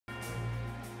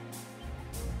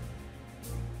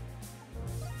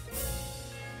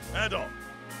Add on.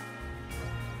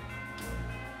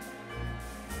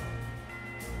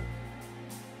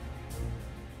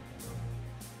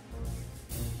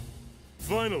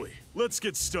 Finally, let's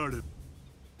get started.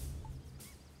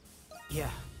 Yeah.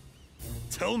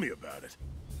 Tell me about it.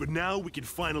 But now we can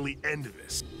finally end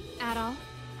this. Adol,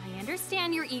 I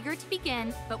understand you're eager to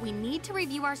begin, but we need to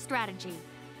review our strategy.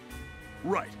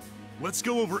 Right. Let's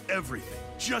go over everything,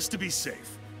 just to be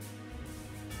safe.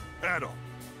 Adol,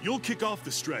 you'll kick off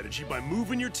the strategy by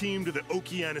moving your team to the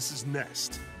Okeanos'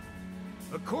 nest.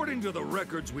 According to the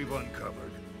records we've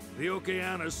uncovered, the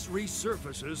Okeanos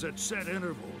resurfaces at set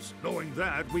intervals. Knowing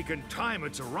that, we can time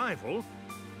its arrival.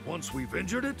 Once we've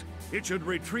injured it, it should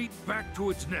retreat back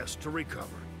to its nest to recover.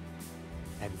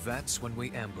 And that's when we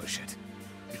ambush it.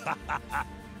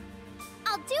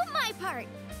 I'll do my part!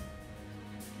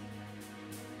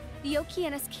 The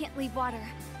Okeanos can't leave water,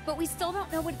 but we still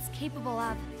don't know what it's capable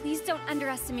of. Please don't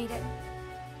underestimate it.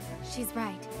 She's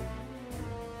right.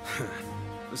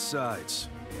 Besides...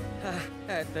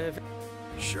 At the...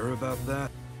 Sure about that?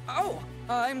 Oh,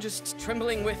 I'm just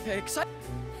trembling with excitement.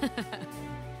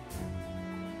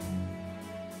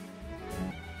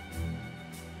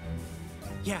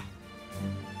 Yeah.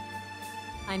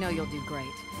 I know you'll do great.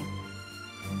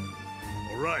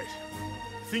 All right.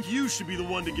 I think you should be the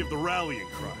one to give the rallying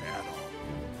cry, Adol.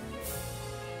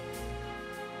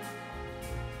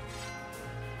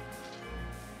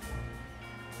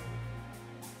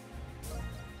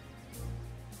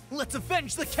 Let's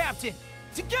avenge the captain!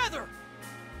 Together!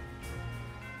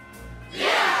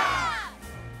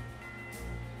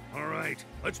 All right,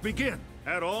 let's begin.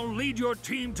 Adol, lead your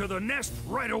team to the nest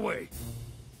right away.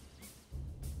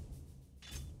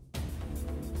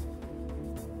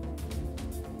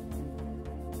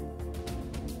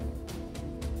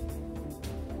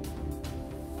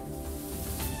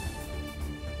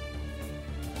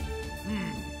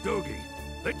 Dogi.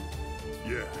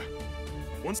 Yeah.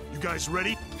 Once you guys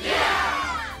ready?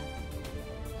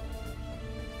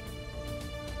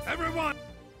 Everyone!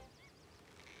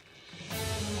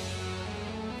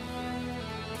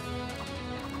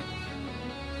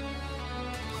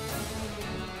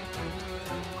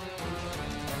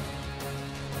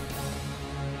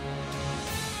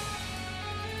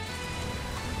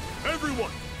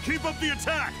 Everyone, keep up the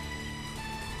attack!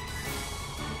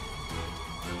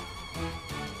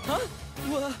 Huh?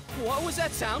 What was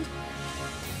that sound?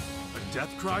 A death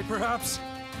cry, perhaps?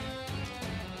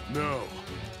 No.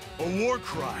 A war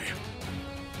cry.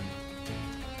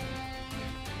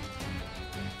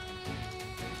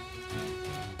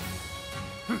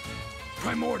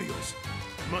 Primordials.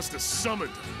 Must have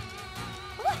summoned them.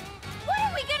 What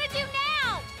are we gonna do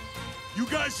now? You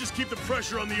guys just keep the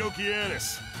pressure on the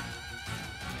Okeanos.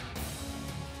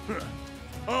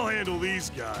 I'll handle these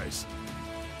guys.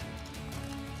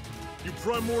 You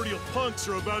primordial punks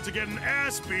are about to get an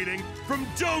ass beating from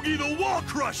Dogi the Wall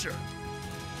Crusher!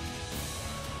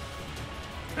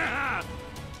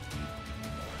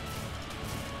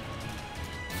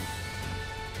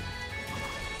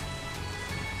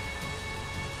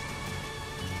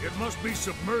 It must be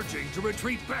submerging to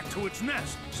retreat back to its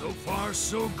nest. So far,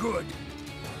 so good.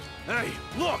 Hey,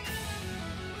 look!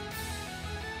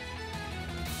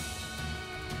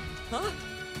 Huh?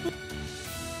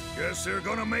 Guess they're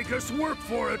gonna make us work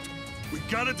for it. We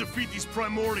gotta defeat these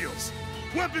primordials.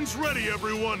 Weapons ready,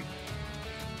 everyone!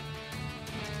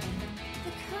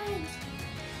 The current.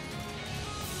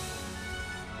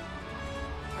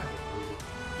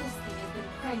 This thing has been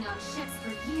preying on ships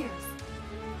for years.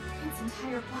 Its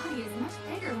entire body is much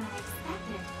bigger than I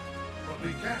expected. But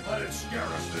we can't let it scare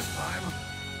us this time.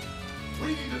 We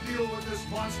need to deal with this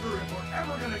monster if we're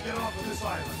ever gonna get off of this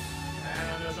island.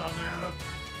 And as a man of...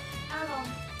 Adol,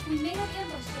 we may have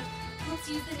ambushed it. Let's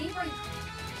use the neighboring...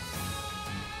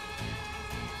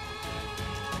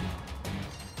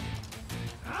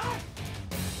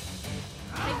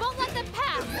 I won't let them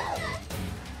pass!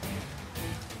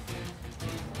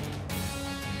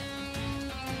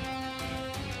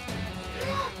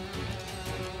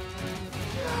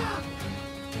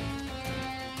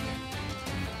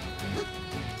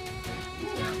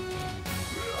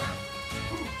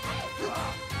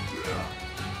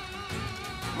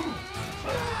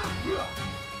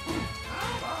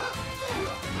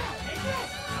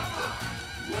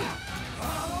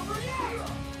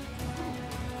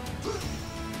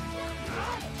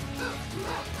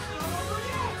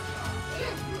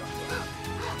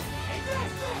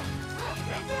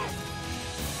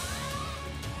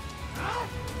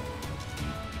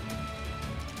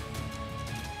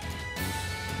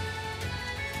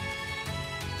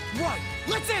 Right!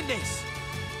 Let's end this!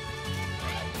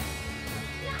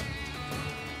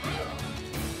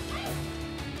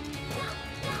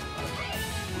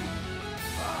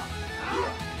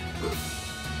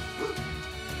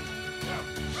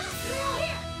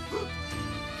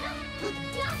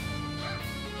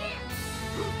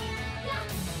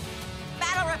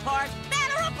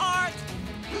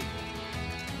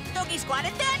 Squad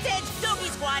advantage! Dogi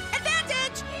Squad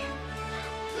advantage!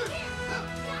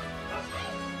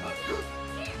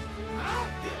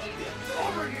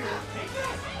 Over here!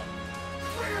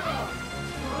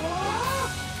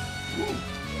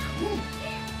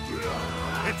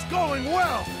 It's going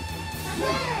well!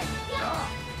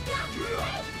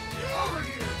 Over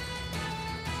here!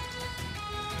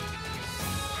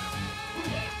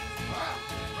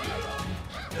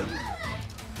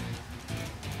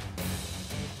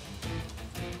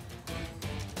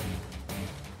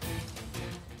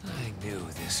 I knew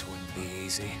this wouldn't be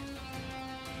easy.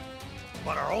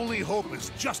 But our only hope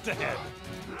is just ahead.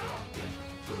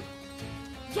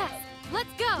 Yes, let's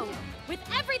go! With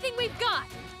everything we've got!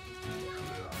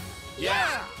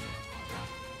 Yeah!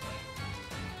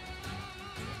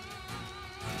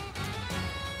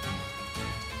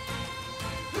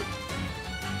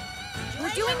 We're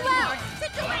doing well!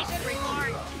 Situation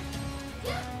report!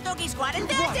 Dogi Squad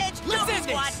advantage! Let's Dogi end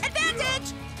Squad this.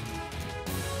 advantage!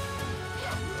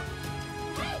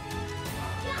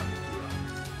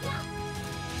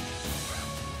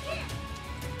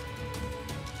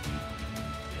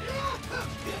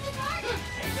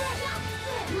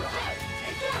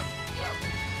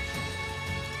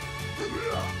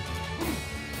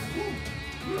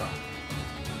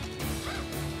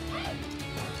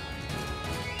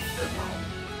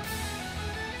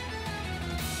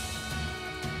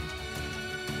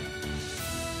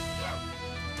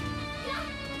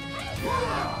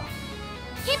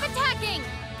 Keep attacking!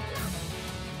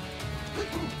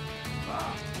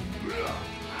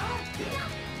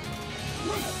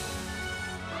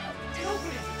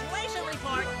 Situation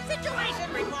report!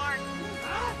 Situation report!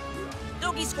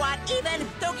 Dogi Squad even!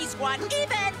 Dogi Squad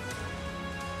even!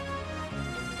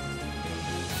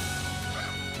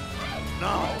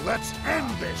 Now, let's end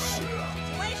this!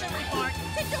 Situation report!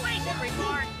 Situation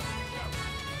report!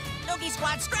 Dogi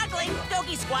Squad struggling!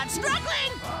 Dogi Squad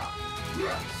struggling!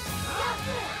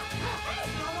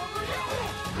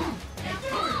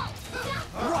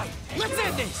 Right, let's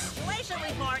end this! Situation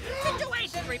report!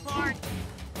 Situation report!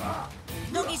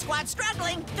 Dogi Squad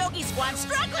struggling! Dogi Squad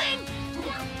struggling!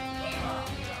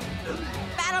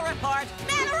 Battle report!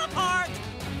 Battle report!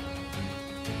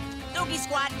 Dogi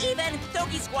Squad even!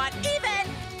 Dogi Squad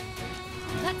even!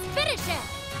 Let's finish it!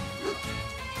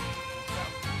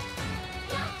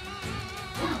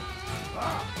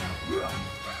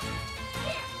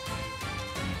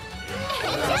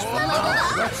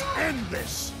 Let's end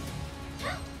this!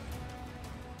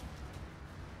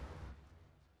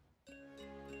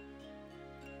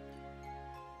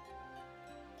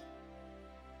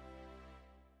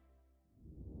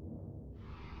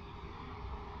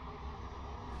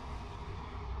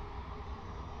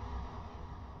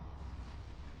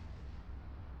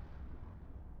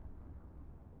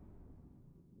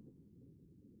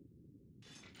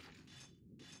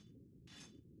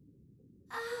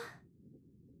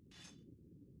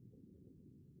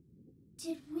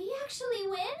 Did we actually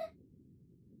win?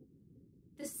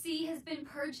 The sea has been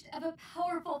purged of a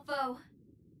powerful foe.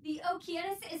 The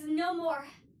Okeanos is no more.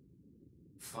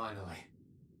 Finally.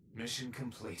 Mission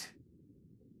complete.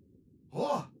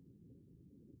 Oh!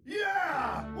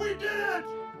 Yeah! We did it!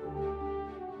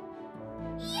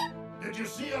 Yep. Did you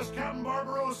see us, Captain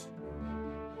Barbaros?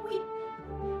 We...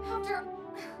 after...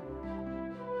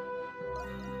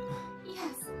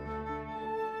 Yes.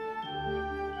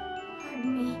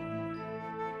 Pardon me.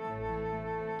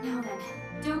 Now then,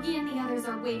 Dogi and the others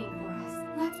are waiting for us.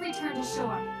 Let's return to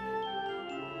shore.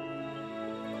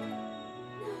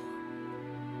 No.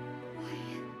 Why?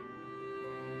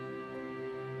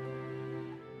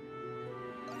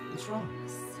 What's wrong?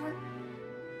 Sir...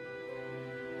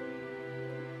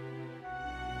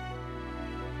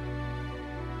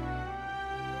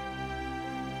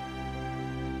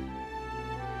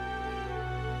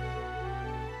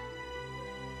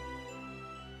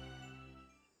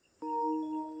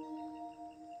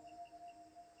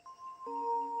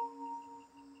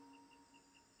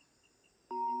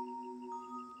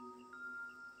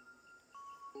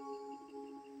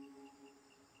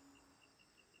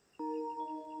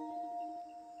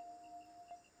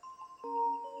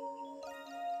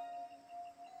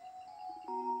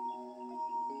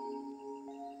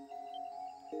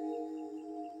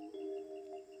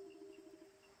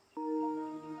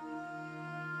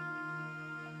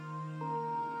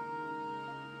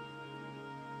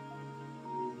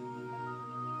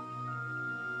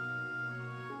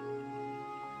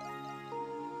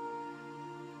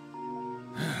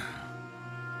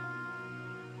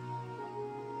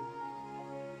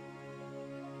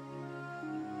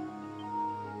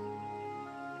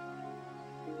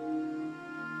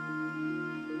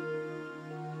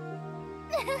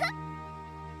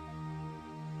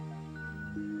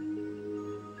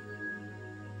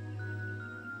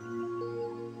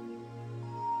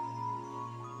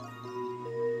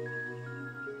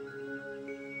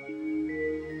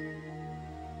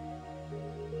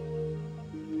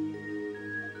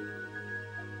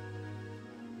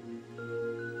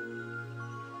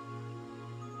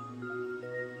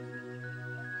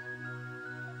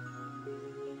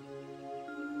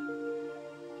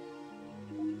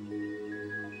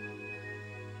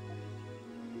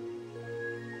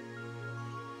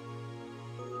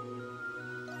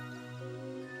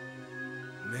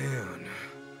 Man.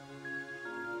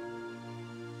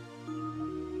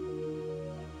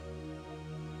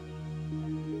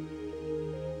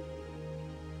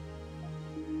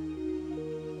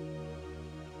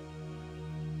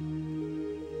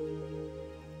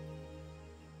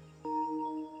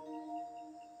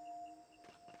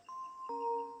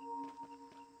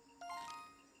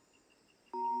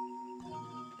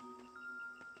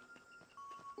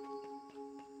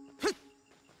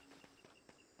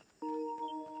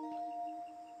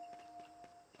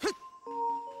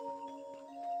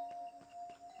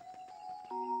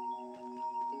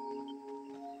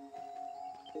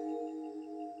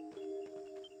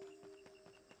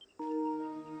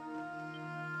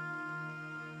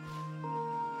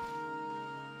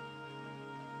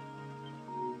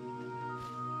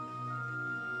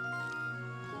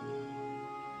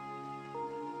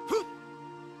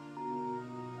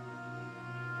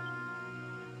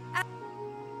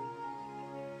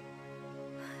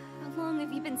 How long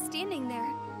have you been standing there?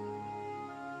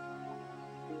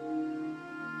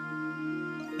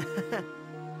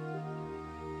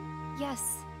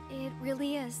 Yes, it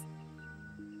really is.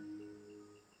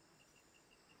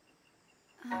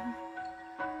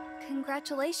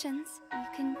 Congratulations. You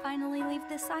can finally leave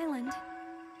this island.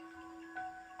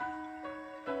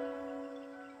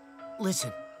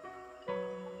 Listen.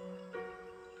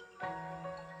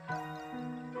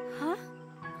 Huh?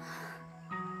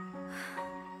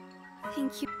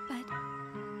 Thank you, but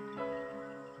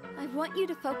I want you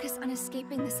to focus on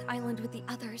escaping this island with the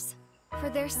others. For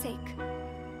their sake.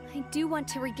 I do want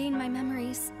to regain my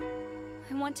memories.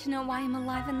 I want to know why I'm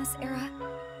alive in this era.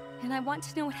 And I want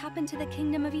to know what happened to the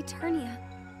Kingdom of Eternia.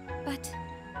 But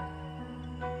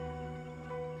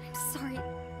I'm sorry.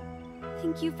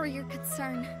 Thank you for your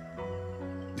concern.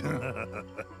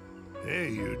 Hey,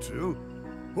 you two.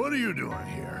 What are you doing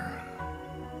here?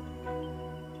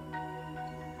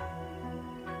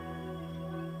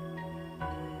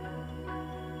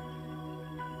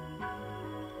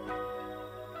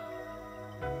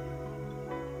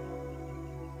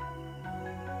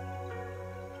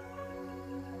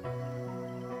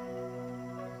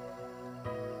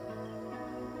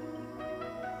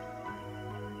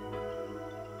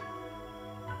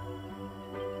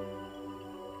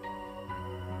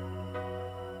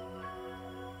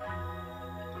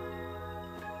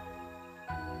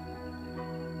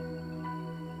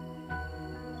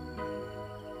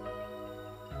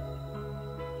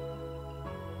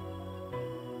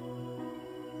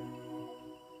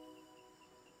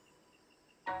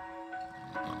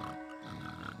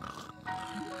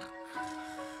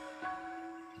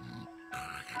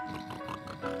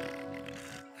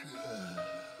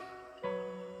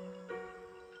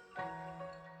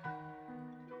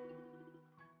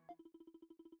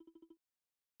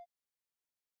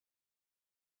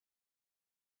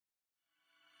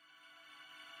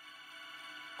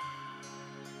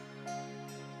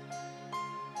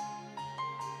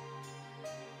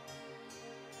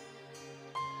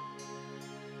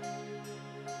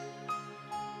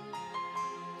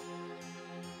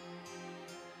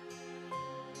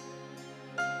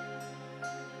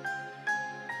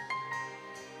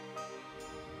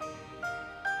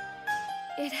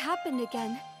 It happened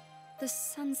again. The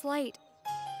sun's light.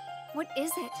 What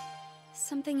is it?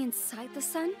 Something inside the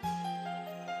sun?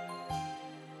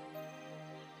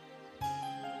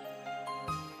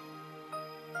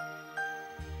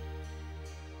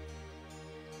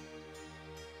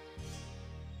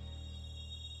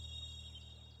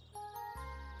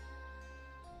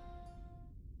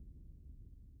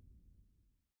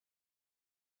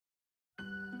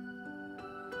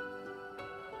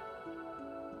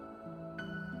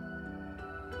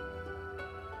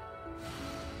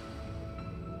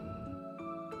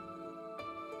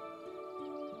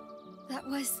 That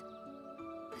was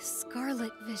a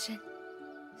scarlet vision.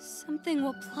 Something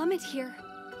will plummet here.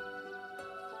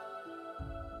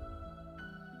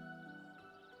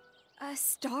 A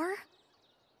star?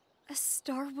 A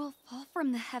star will fall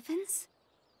from the heavens?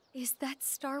 Is that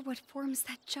star what forms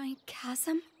that giant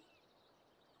chasm?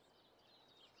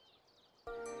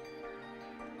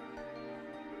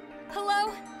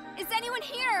 Is anyone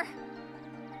here?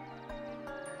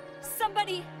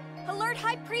 Somebody! Alert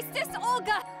High Priestess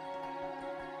Olga!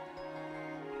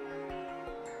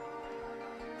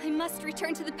 I must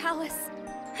return to the palace.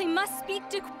 I must speak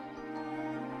to...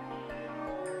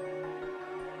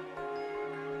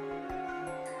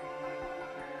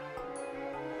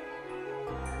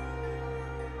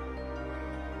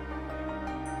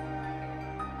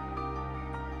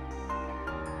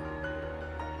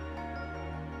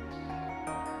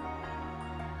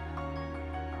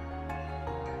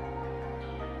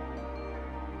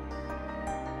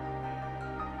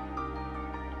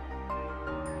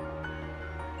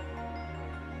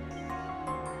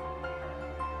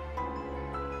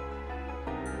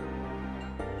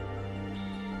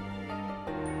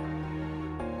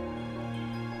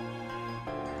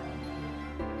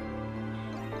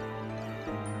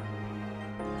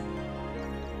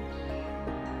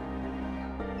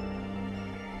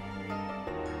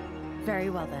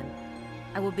 Very well then.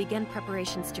 I will begin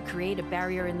preparations to create a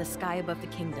barrier in the sky above the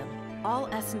kingdom. All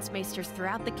Essence Maesters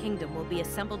throughout the kingdom will be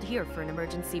assembled here for an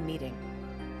emergency meeting.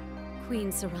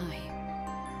 Queen Sarai.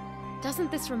 Doesn't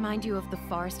this remind you of the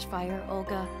forest fire,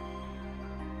 Olga?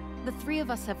 The three of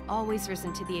us have always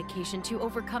risen to the occasion to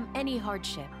overcome any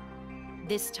hardship.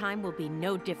 This time will be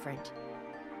no different.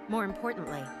 More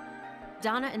importantly,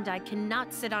 Donna and I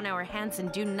cannot sit on our hands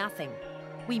and do nothing.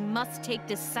 We must take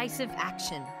decisive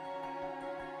action.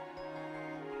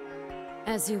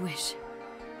 As you wish.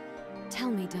 Tell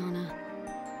me, Donna,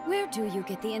 where do you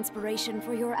get the inspiration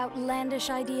for your outlandish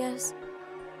ideas?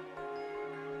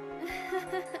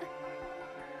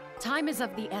 Time is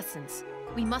of the essence.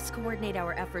 We must coordinate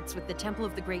our efforts with the Temple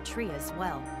of the Great Tree as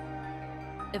well.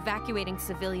 Evacuating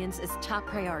civilians is top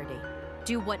priority.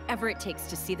 Do whatever it takes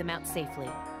to see them out safely.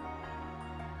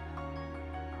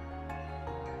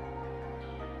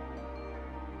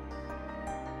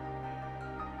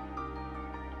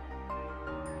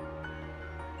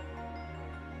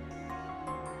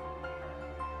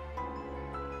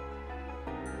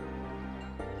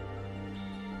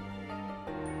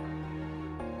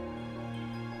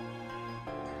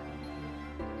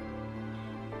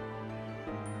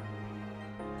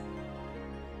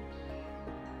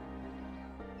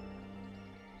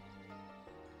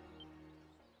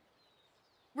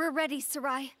 We're ready,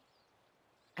 Sarai.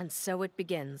 And so it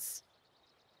begins.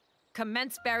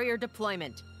 Commence barrier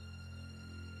deployment.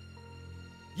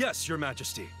 Yes, Your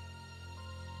Majesty.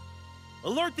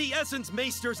 Alert the Essence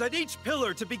Maesters at each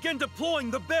pillar to begin deploying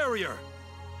the barrier!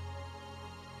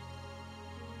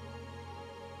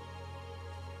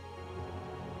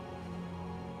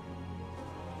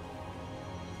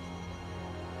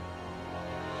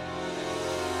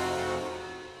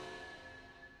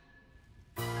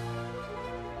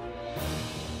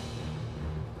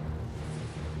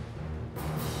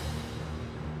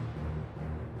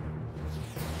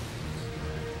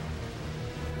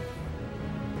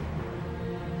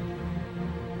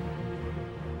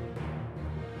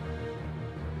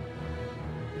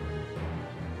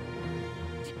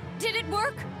 Did it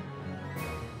work?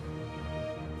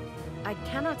 I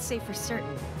cannot say for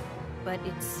certain, but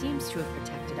it seems to have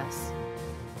protected us.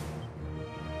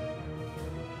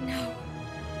 No.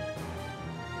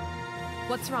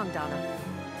 What's wrong, Donna?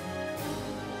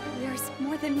 There's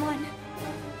more than one.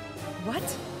 What?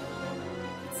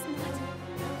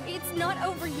 It's not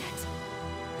over yet.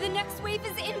 The next wave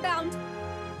is inbound.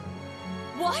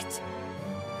 What?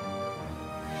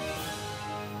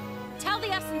 Tell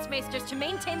the Essence Maesters to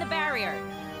maintain the barrier.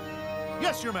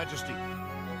 Yes, Your Majesty.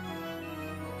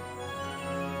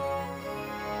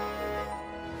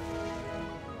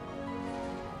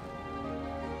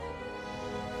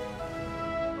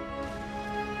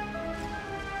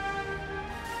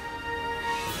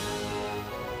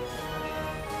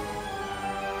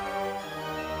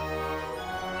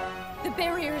 The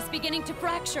barrier is beginning to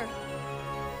fracture.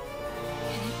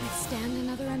 Can it withstand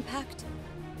another impact?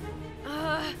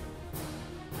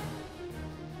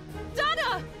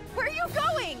 Donna! Where are you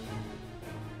going?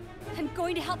 I'm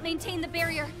going to help maintain the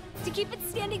barrier, to keep it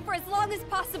standing for as long as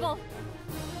possible.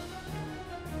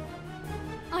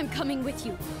 I'm coming with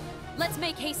you. Let's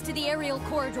make haste to the aerial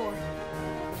corridor.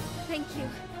 Thank you.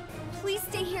 Please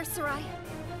stay here, Sarai.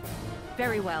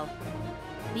 Very well.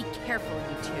 Be careful,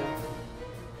 you two.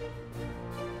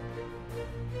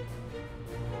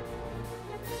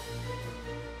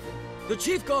 The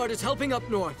Chief Guard is helping up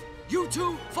north. You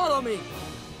two, follow me.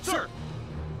 Sir!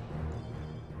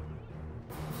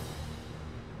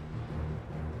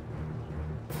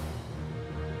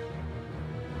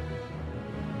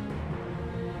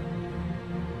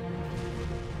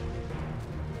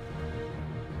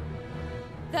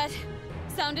 That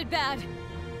sounded bad.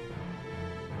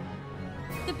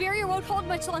 The barrier won't hold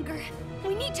much longer.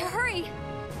 We need to hurry.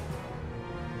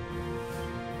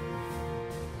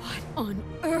 What on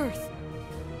earth?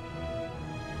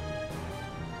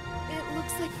 It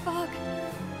looks like fog.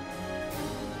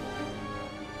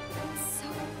 It's so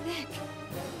thick.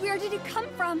 Where did it come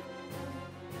from?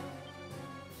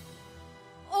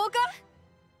 Olga?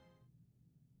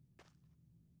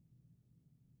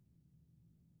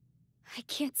 I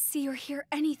can't see or hear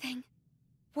anything.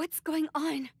 What's going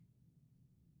on?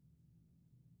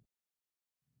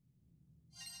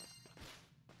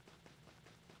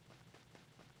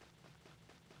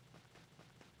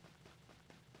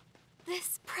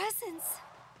 This presence.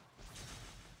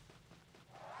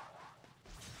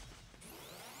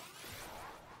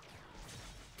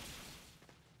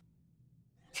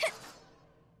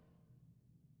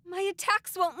 My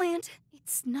attacks won't land.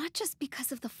 It's not just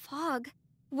because of the fog.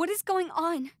 What is going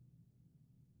on?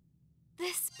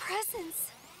 This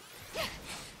presence.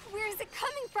 Where is it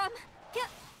coming from?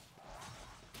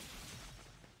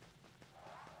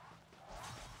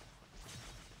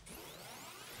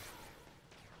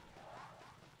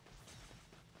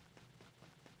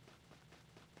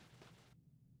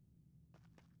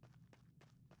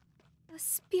 The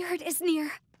spirit is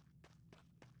near.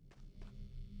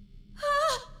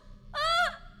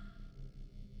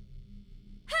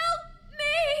 Help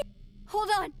me! Hold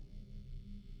on.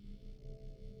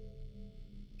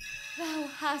 Thou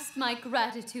hast my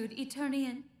gratitude,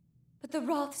 Eternian, but the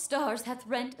wroth stars hath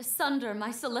rent asunder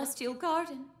my celestial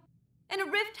garden, and a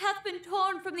rift hath been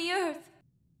torn from the earth.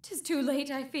 'Tis too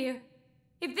late, I fear.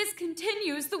 If this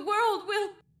continues, the world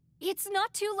will... It's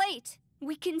not too late.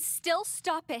 We can still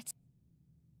stop it.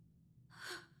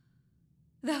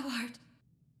 Thou art...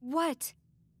 What?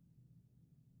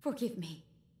 Forgive me.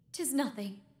 'Tis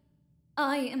nothing.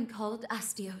 I am called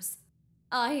Astios.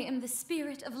 I am the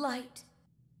spirit of light.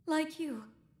 Like you,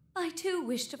 I too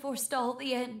wish to forestall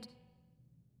the end.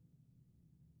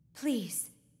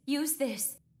 Please, use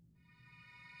this.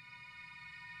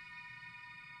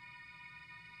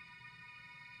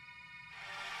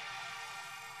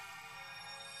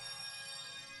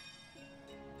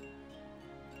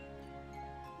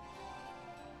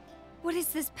 What is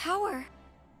this power?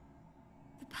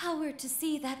 The power to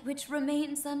see that which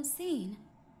remains unseen.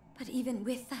 But even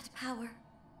with that power,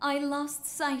 I lost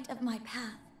sight of my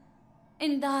path.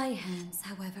 In thy hands,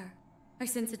 however, I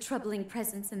sense a troubling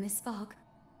presence in this fog.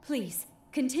 Please,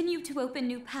 continue to open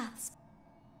new paths.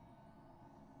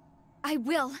 I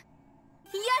will.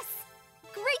 Yes!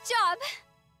 Great job!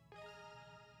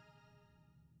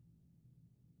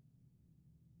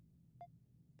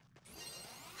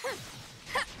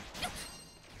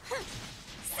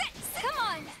 Come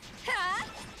on!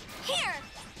 Here!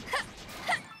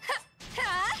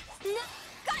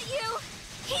 Got you!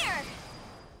 Here!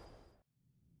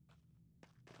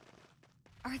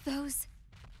 Are those...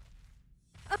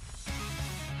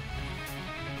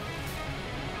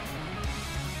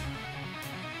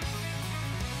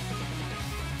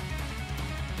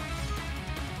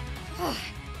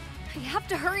 I have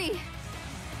to hurry.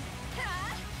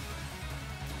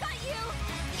 Got you!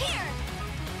 Here!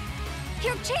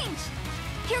 Here, change!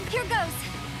 Here goes!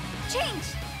 Change!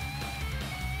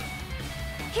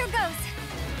 Here goes!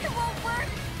 It won't work!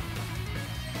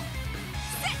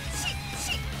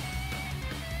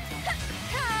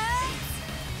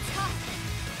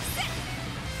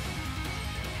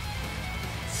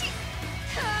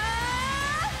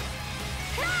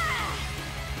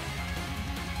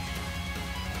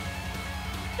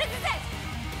 This is it!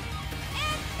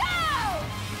 And go!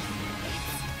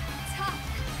 It's tough.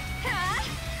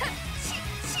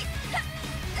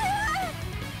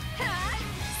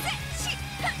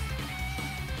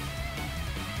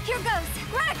 Here goes,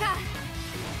 Veronica!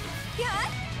 Yeah?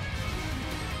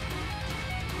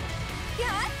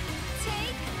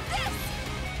 Take this!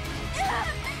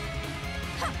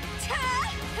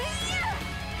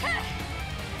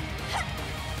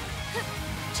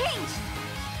 Change!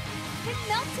 It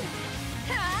melted!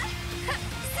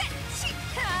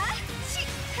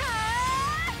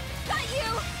 Got you!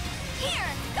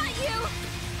 Here! Got you!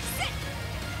 Sit!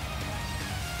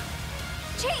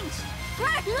 Change!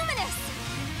 Luminous!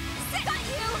 Sit! Got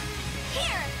you!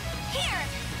 Here! Here!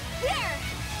 There!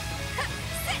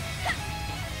 Sit!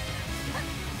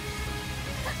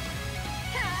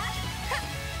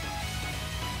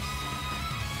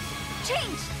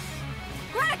 Change!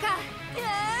 Veronica!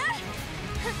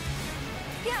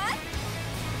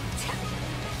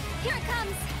 Here it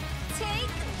comes!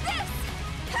 Take this!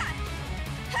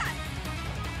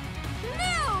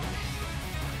 Move!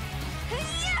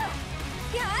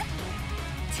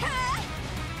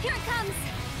 Here it comes!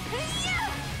 Yeah!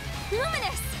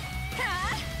 Luminous!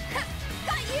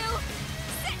 Got you!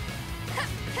 Sit!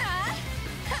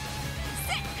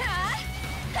 Sit!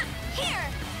 Here!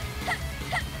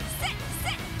 Sit!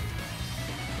 Sit!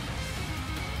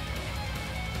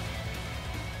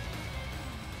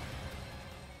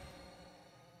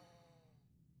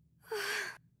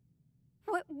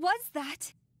 What was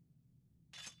that?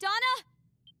 Donna?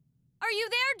 Are you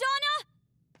there,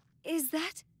 Donna? Is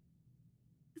that...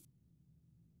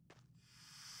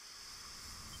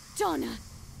 Donna!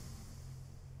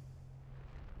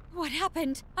 What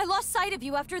happened? I lost sight of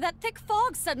you after that thick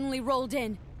fog suddenly rolled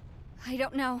in. I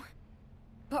don't know.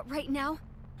 But right now,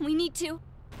 we need to...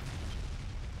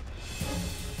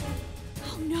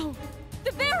 Oh no!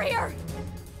 The barrier!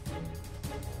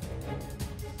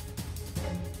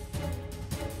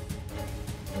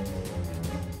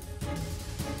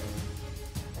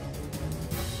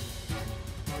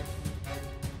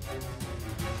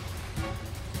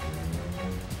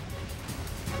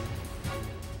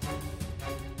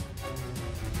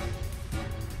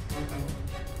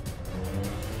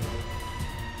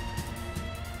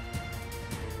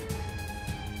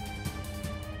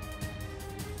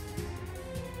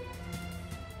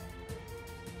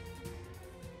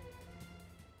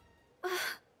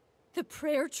 The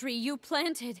prayer tree you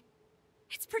planted.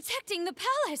 It's protecting the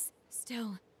palace!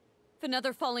 Still, if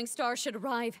another falling star should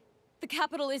arrive, the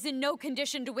capital is in no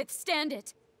condition to withstand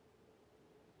it.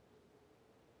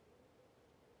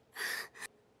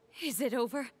 Is it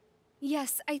over?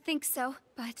 Yes, I think so,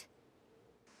 but...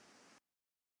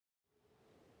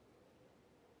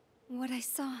 what I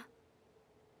saw...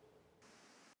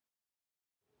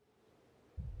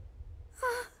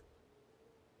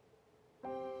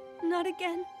 Not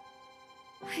again.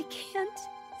 I can't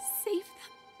save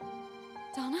them.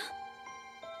 Donna?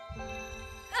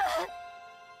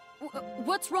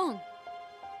 What's wrong?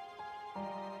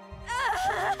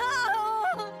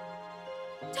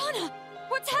 Donna!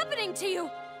 What's happening to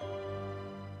you?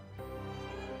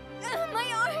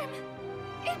 My arm!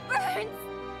 It burns!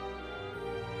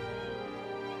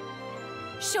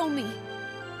 Show me.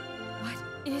 What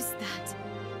is that?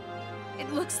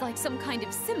 It looks like some kind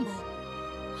of symbol.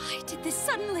 Why did this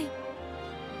suddenly...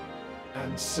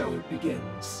 And so it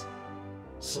begins.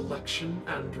 Selection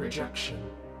and rejection.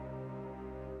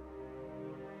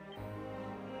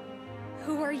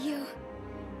 Who are you?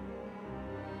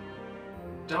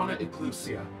 Donna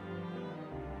Eclusia.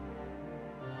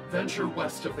 Venture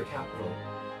west of the capital,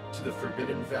 to the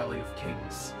Forbidden Valley of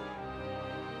Kings.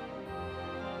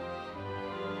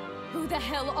 Who the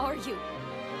hell are you?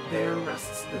 There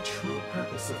rests the true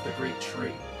purpose of the Great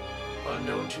Tree,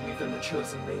 unknown to even the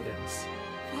Chosen Maidens.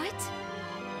 What?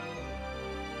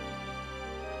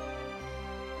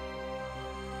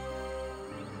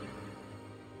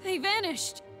 They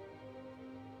vanished!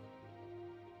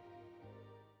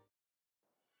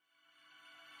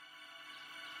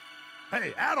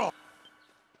 Hey, Adolf!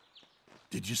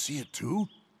 Did you see it too?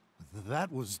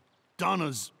 That was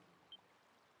Donna's...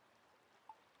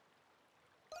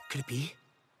 Could it be?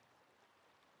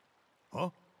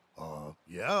 Huh?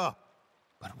 Yeah.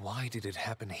 But why did it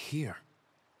happen here?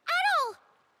 Adol!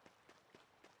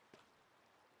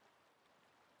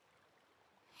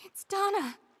 It's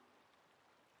Donna.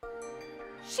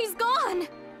 She's gone!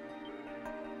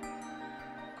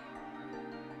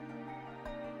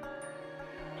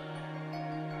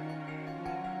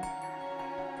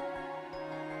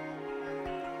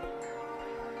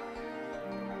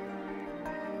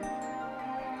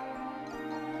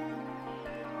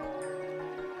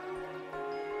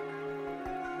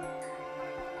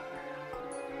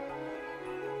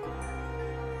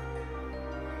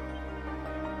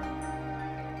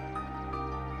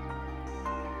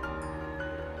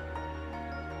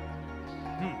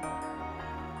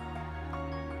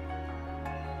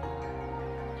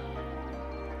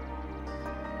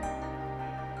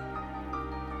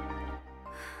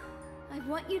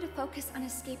 I want you to focus on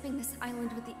escaping this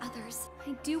island with the others.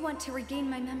 I do want to regain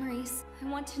my memories. I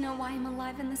want to know why I'm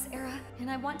alive in this era, and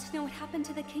I want to know what happened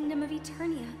to the Kingdom of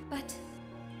Eternia, but...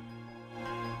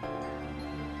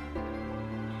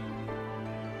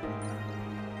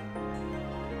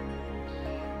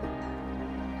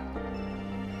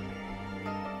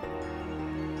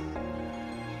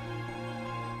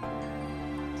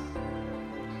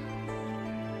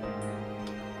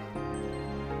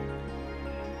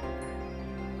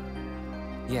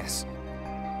 Yes.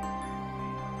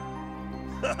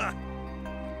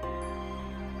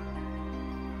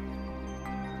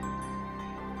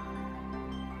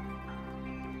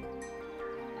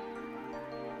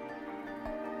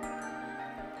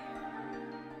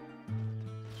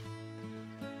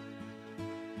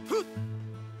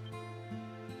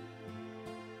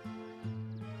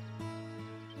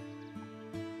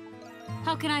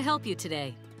 How can I help you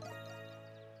today?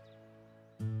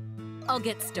 I'll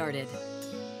get started.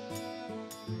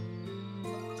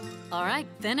 All right,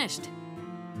 finished.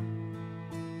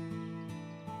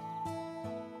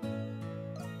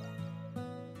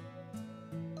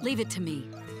 Leave it to me.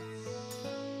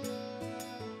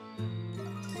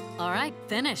 All right,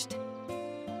 finished.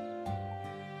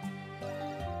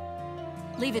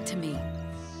 Leave it to me.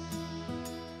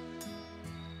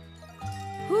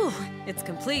 Whew, it's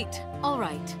complete. All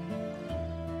right.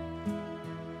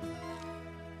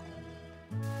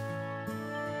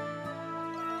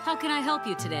 How can I help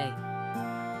you today?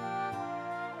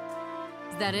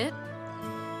 Is that it?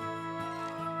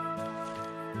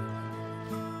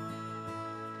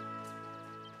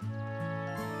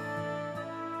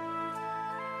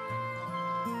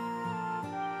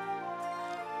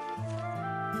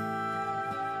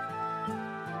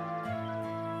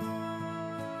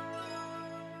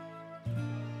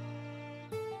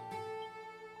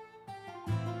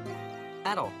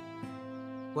 Adol.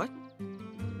 What?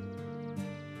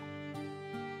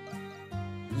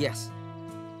 Yes.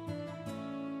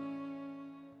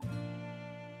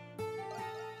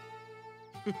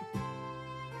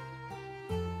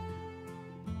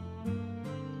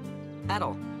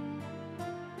 Adol.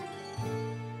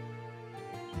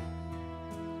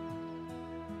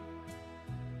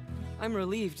 I'm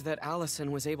relieved that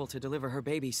Allison was able to deliver her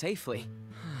baby safely.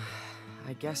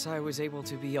 I guess I was able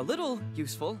to be a little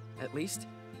useful, at least.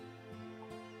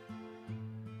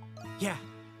 Yeah.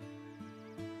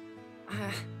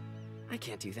 I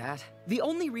can't do that. The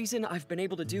only reason I've been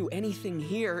able to do anything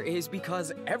here is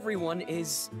because everyone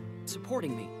is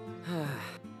supporting me.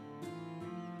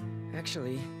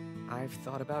 Actually, I've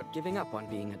thought about giving up on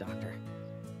being a doctor.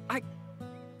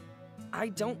 I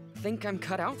don't think I'm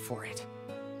cut out for it.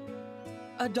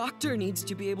 A doctor needs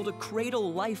to be able to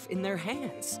cradle life in their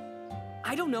hands.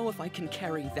 I don't know if I can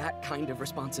carry that kind of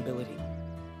responsibility.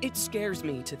 It scares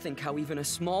me to think how even a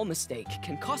small mistake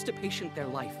can cost a patient their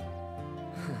life.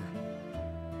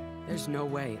 There's no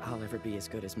way I'll ever be as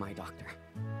good as my doctor.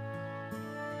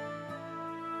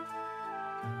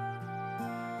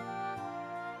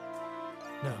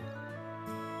 No.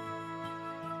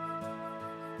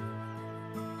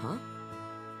 Huh?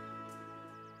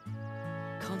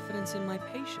 Confidence in my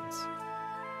patients.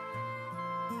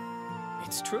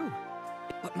 It's true.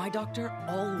 But my doctor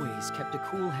always kept a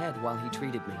cool head while he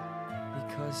treated me,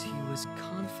 because he was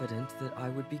confident that I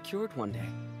would be cured one day.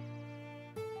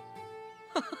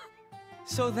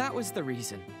 So that was the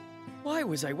reason. Why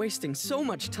was I wasting so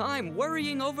much time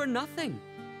worrying over nothing?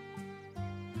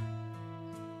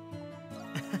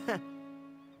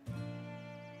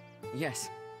 Yes,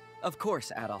 of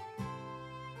course, Adol.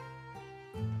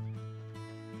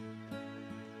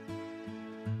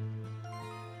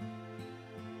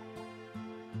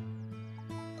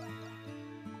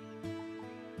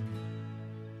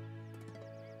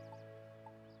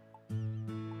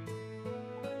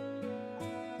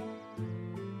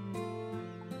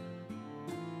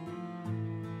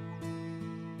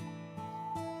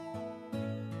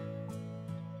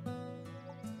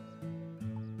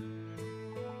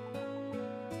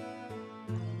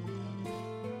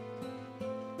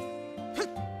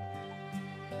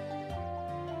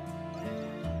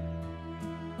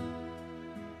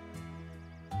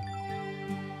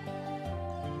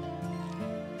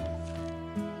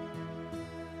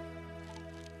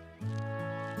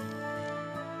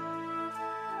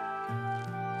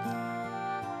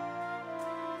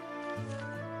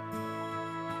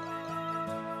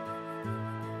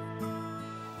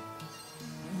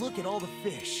 Look at all the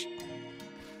fish.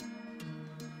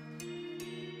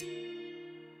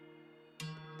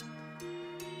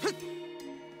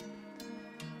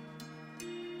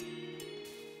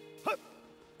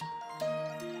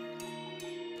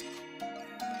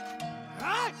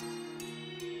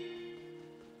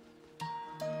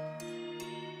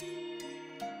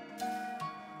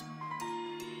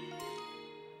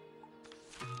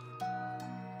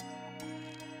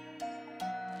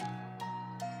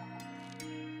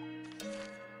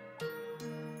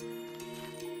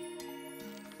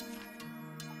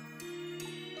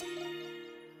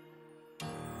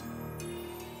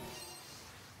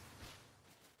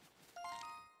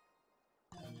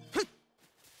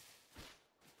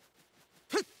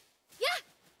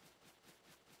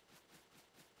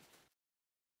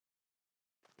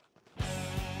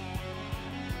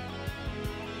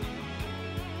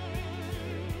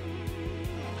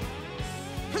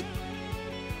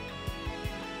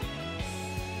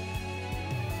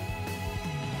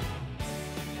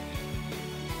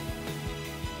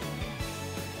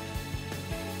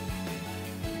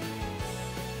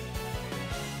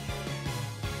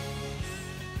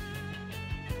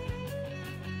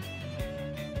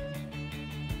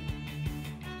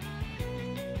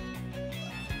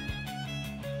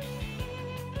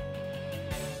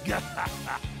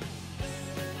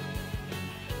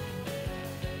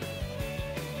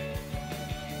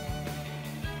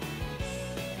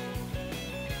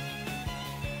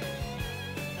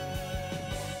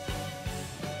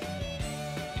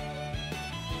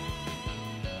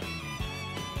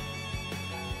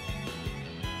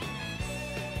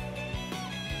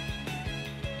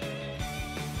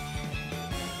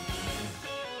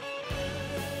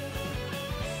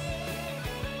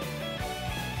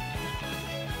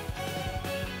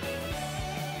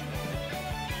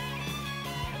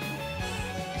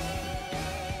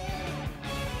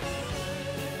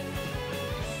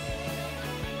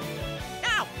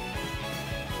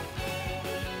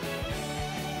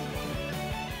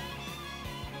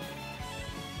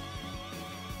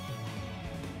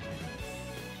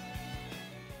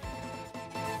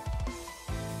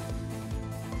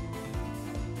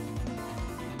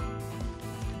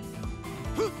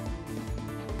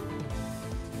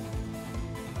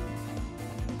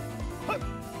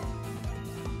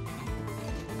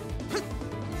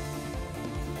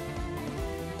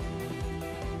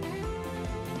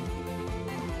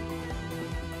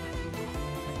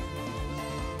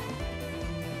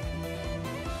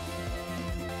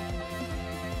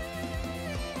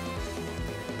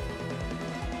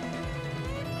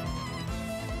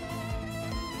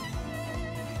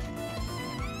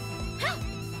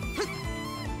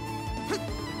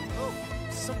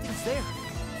 Something's there.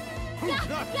 Who's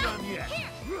not done yet?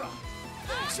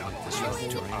 This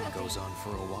restaurant goes on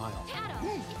for a while.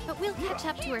 But we'll catch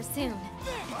up to her soon.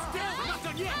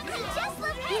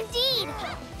 Indeed!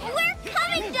 We're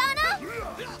coming, Donna!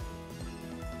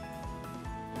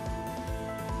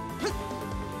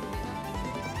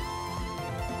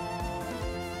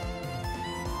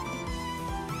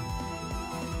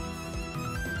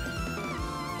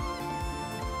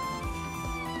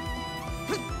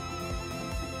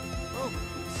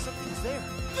 Something's there.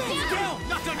 Down!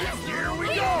 Not done yet! Here we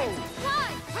go!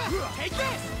 Take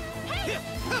this!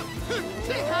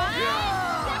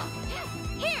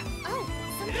 Here! Oh,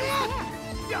 something's there!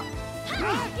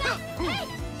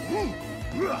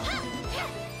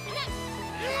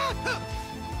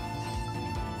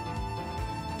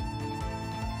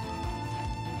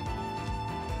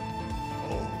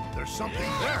 Oh, there's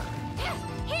something there.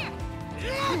 Here!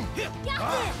 Now!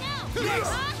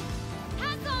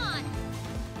 Pass on!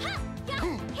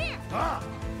 Here!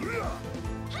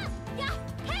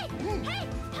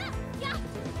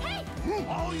 Hey!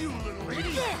 All you little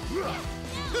ladies.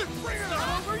 Bring it on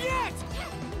over yet!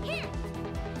 Here!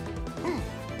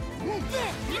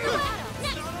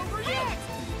 It's not over yet!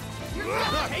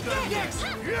 Take this!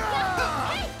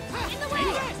 Hey! In the way!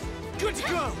 Good to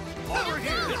go! Over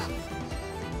here!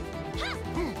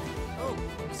 Oh,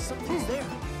 something's there.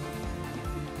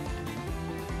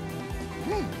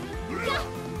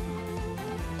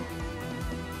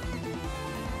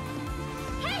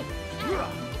 Hey!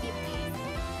 If you please.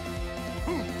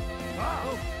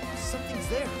 Oh, something's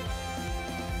there.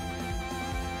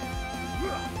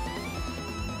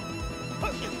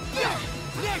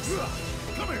 Next!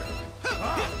 Come here!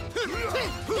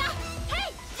 Hey!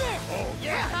 Oh,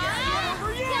 Yeah!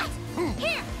 Over yet!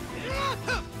 Here!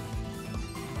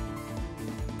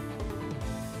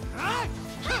 Now!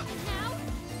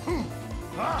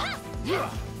 yeah!